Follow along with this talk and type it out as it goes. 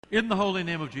In the holy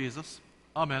name of Jesus,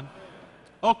 amen.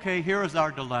 Okay, here is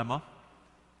our dilemma.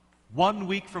 1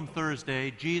 week from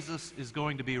Thursday, Jesus is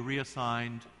going to be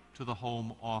reassigned to the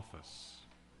home office.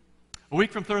 A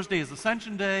week from Thursday is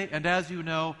Ascension Day, and as you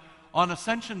know, on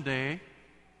Ascension Day,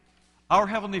 our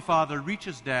Heavenly Father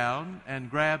reaches down and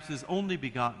grabs His only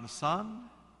begotten Son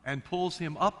and pulls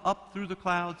Him up through the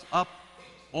clouds, up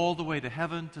all the way to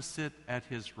heaven to sit at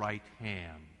His right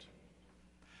hand.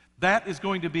 That is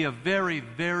going to be a very,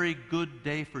 very good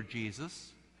day for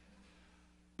Jesus,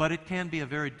 but it can be a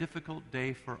very difficult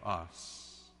day for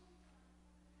us.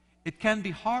 It can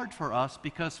be hard for us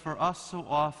because for us so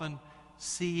often,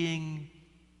 seeing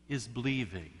is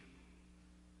believing.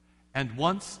 And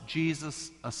once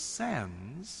Jesus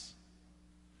ascends,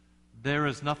 there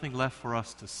is nothing left for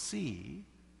us to see,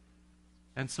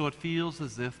 and so it feels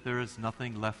as if there is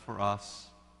nothing left for us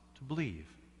to believe.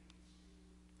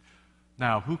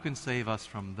 Now, who can save us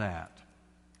from that?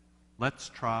 Let's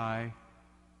try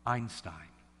Einstein.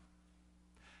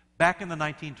 Back in the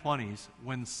 1920s,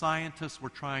 when scientists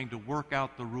were trying to work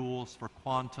out the rules for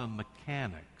quantum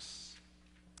mechanics,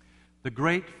 the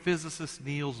great physicist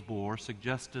Niels Bohr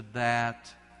suggested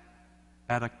that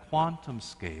at a quantum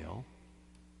scale,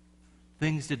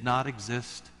 things did not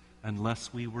exist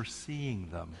unless we were seeing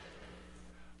them.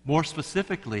 More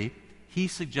specifically, he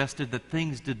suggested that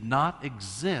things did not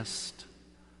exist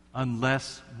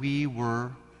unless we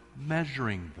were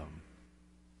measuring them.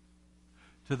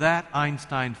 To that,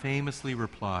 Einstein famously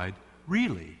replied,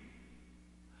 "Really?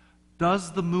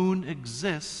 Does the moon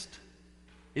exist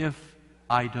if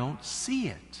I don't see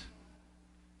it?"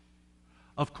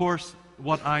 Of course,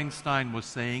 what Einstein was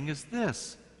saying is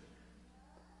this: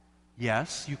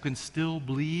 yes, you can still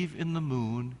believe in the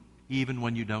moon even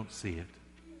when you don't see it.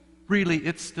 Really,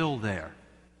 it's still there.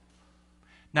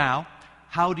 Now,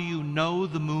 how do you know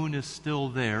the moon is still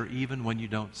there even when you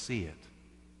don't see it?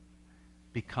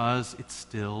 Because it's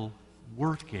still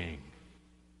working.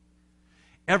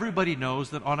 Everybody knows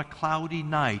that on a cloudy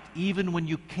night, even when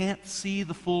you can't see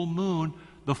the full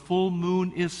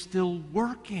moon is still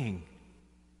working.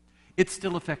 It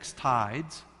still affects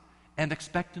tides and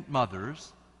expectant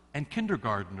mothers and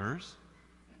kindergartners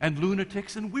and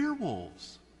lunatics and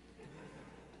werewolves.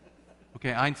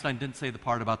 Okay, Einstein didn't say the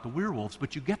part about the werewolves,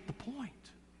 but you get the point.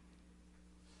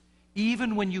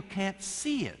 Even when you can't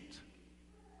see it,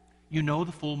 you know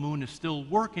the full moon is still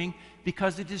working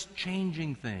because it is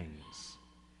changing things.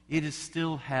 It is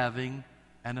still having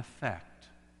an effect.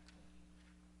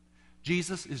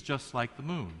 Jesus is just like the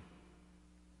moon.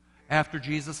 After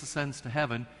Jesus ascends to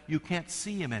heaven, you can't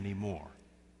see Him anymore.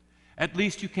 At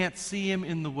least you can't see Him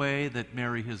in the way that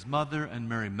Mary, His mother, and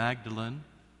Mary Magdalene,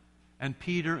 and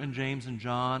Peter and James and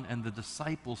John and the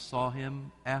disciples saw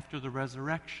Him after the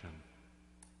resurrection.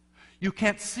 You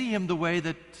can't see Him the way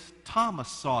that Thomas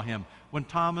saw Him when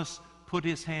Thomas put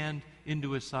his hand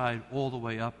into his side all the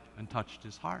way up and touched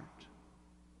his heart.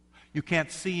 You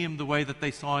can't see Him the way that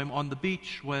they saw Him on the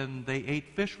beach when they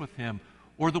ate fish with Him,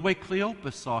 or the way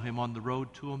Cleopas saw Him on the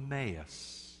road to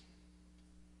Emmaus.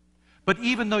 But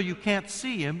even though you can't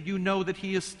see Him, you know that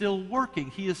He is still working.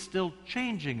 He is still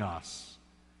changing us.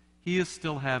 He is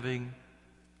still having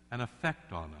an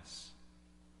effect on us.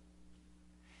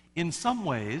 In some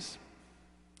ways,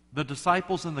 the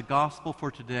disciples in the gospel for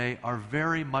today are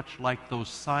very much like those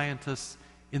scientists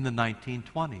in the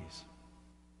 1920s.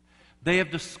 They have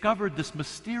discovered this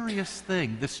mysterious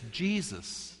thing, this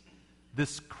Jesus,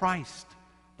 this Christ,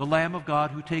 the Lamb of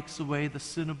God who takes away the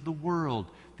sin of the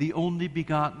world, the only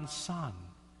begotten Son.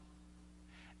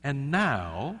 And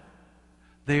now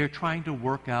they are trying to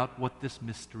work out what this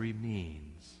mystery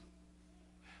means.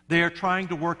 They are trying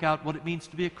to work out what it means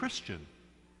to be a Christian.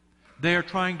 They are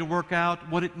trying to work out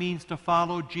what it means to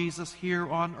follow Jesus here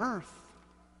on earth.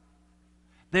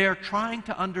 They are trying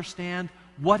to understand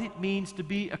what it means to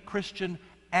be a Christian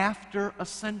after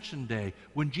Ascension Day,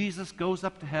 when Jesus goes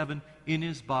up to heaven in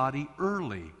His body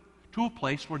early, to a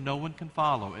place where no one can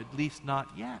follow, at least not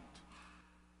yet.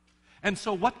 And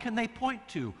so what can they point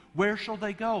to? Where shall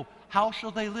they go? How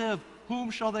shall they live? Whom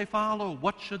shall they follow?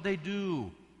 What should they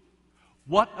do?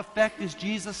 What effect is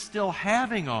Jesus still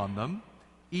having on them,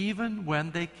 even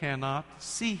when they cannot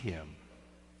see Him?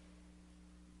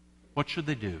 What should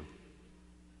they do?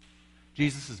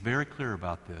 Jesus is very clear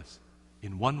about this.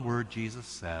 In one word, Jesus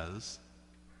says,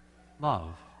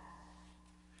 love.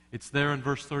 It's there in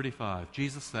verse 35.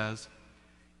 Jesus says,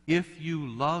 "If you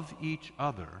love each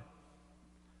other,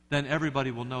 then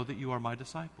everybody will know that you are my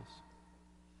disciples.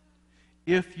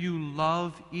 If you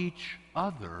love each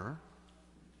other,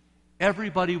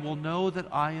 everybody will know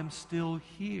that I am still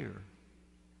here.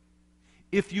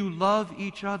 If you love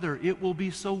each other, it will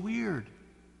be so weird.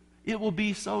 It will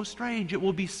be so strange. It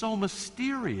will be so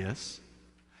mysterious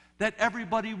that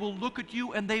everybody will look at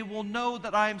you and they will know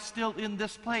that I am still in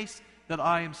this place, that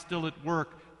I am still at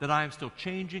work, that I am still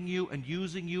changing you and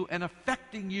using you and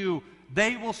affecting you.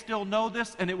 They will still know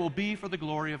this, and it will be for the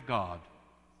glory of God.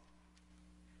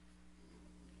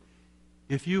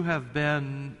 If you have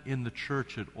been in the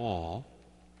church at all,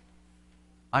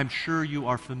 I'm sure you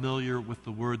are familiar with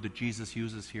the word that Jesus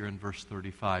uses here in verse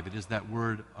 35. It is that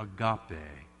word agape.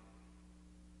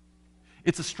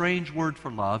 It's a strange word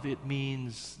for love. It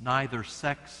means neither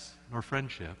sex nor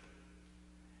friendship.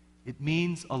 It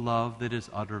means a love that is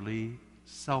utterly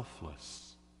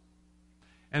selfless.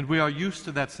 And we are used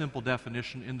to that simple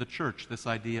definition in the church, this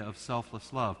idea of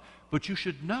selfless love. But you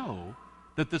should know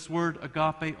that this word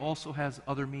agape also has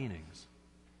other meanings.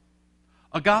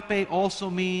 Agape also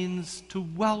means to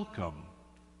welcome.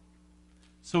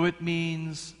 So it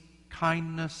means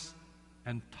kindness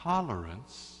and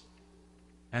tolerance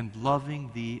and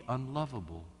loving the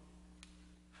unlovable.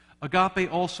 Agape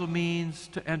also means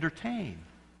to entertain.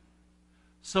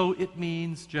 So it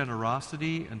means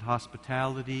generosity and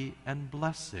hospitality and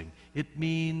blessing. It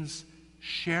means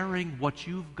sharing what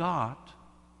you've got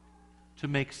to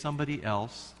make somebody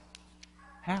else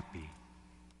happy.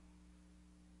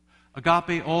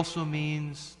 Agape also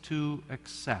means to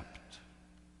accept.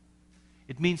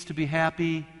 It means to be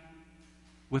happy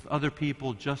with other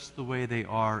people just the way they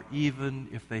are, even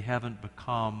if they haven't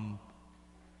become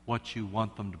what you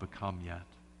want them to become yet.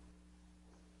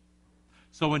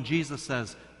 So when Jesus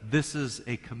says, this is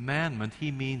a commandment,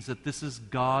 he means that this is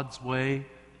God's way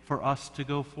for us to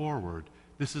go forward.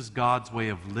 This is God's way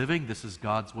of living. This is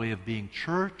God's way of being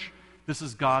church. This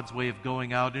is God's way of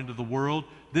going out into the world.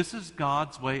 This is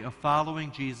God's way of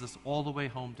following Jesus all the way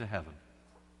home to heaven.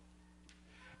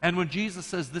 And when Jesus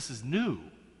says this is new,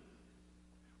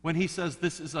 when he says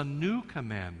this is a new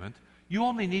commandment, you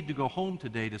only need to go home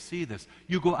today to see this.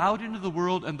 You go out into the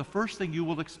world, and the first thing you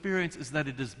will experience is that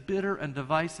it is bitter and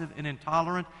divisive and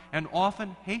intolerant and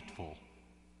often hateful.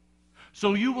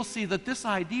 So you will see that this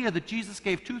idea that Jesus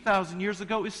gave 2,000 years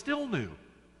ago is still new.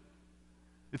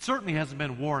 It certainly hasn't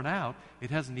been worn out.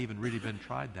 It hasn't even really been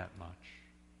tried that much.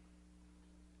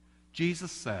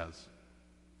 Jesus says,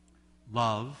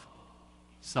 love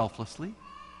selflessly,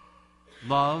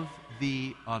 love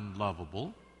the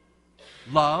unlovable,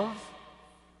 love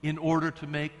in order to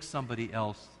make somebody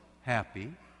else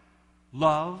happy,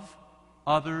 love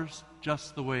others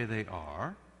just the way they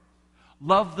are,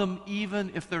 love them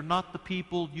even if they're not the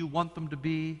people you want them to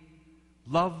be,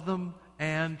 love them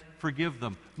and forgive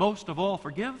them. Most of all,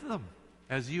 forgive them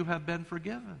as you have been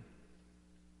forgiven.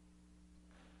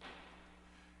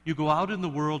 You go out in the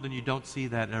world and you don't see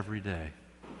that every day.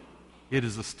 It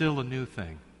is still a new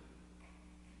thing.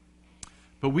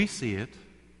 But we see it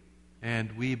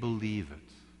and we believe it.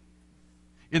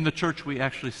 In the church, we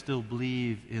actually still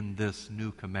believe in this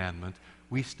new commandment.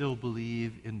 We still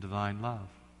believe in divine love.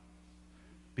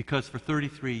 Because for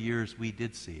 33 years, we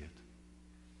did see it.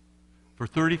 For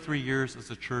 33 years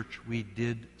as a church, we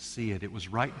did see it. It was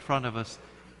right in front of us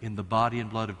in the body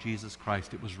and blood of Jesus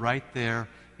Christ. It was right there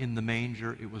in the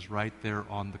manger. It was right there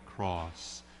on the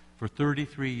cross. For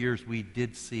 33 years, we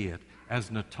did see it as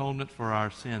an atonement for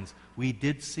our sins. We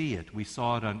did see it. We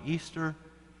saw it on Easter,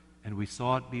 and we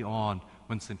saw it beyond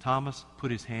when St. Thomas put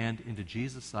his hand into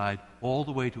Jesus' side all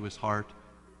the way to his heart,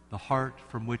 the heart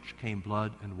from which came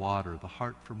blood and water, the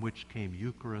heart from which came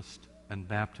Eucharist and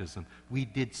baptism. We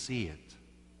did see it.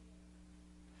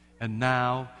 And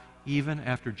now, even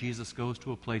after Jesus goes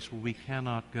to a place where we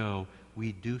cannot go,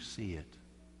 we do see it.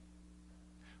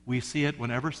 We see it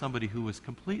whenever somebody who is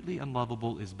completely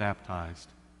unlovable is baptized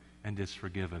and is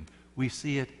forgiven. We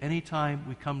see it anytime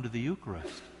we come to the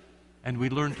Eucharist and we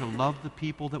learn to love the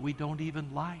people that we don't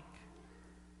even like.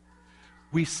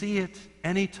 We see it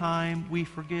anytime we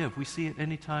forgive. We see it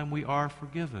anytime we are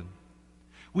forgiven.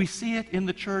 We see it in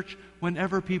the church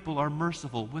whenever people are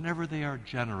merciful, whenever they are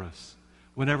generous,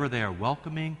 whenever they are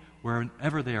welcoming,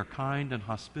 whenever they are kind and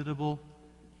hospitable.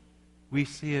 We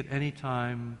see it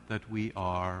anytime that we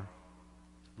are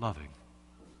loving.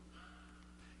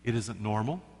 It isn't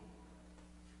normal.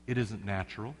 It isn't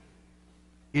natural.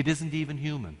 It isn't even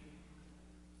human.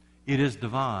 It is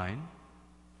divine,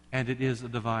 and it is a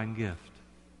divine gift.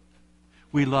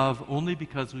 We love only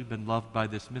because we've been loved by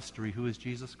this mystery, who is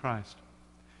Jesus Christ.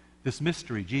 This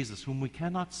mystery, Jesus, whom we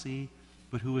cannot see,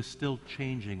 but who is still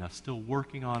changing us, still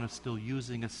working on us, still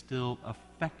using us, still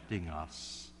affecting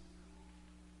us.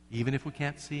 Even if we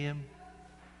can't see him,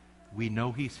 we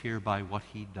know he's here by what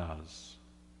he does.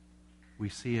 We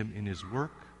see him in his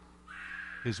work.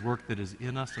 his work that is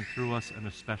in us and through us, and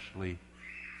especially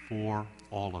for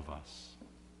all of us.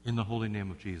 In the holy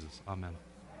name of Jesus, amen.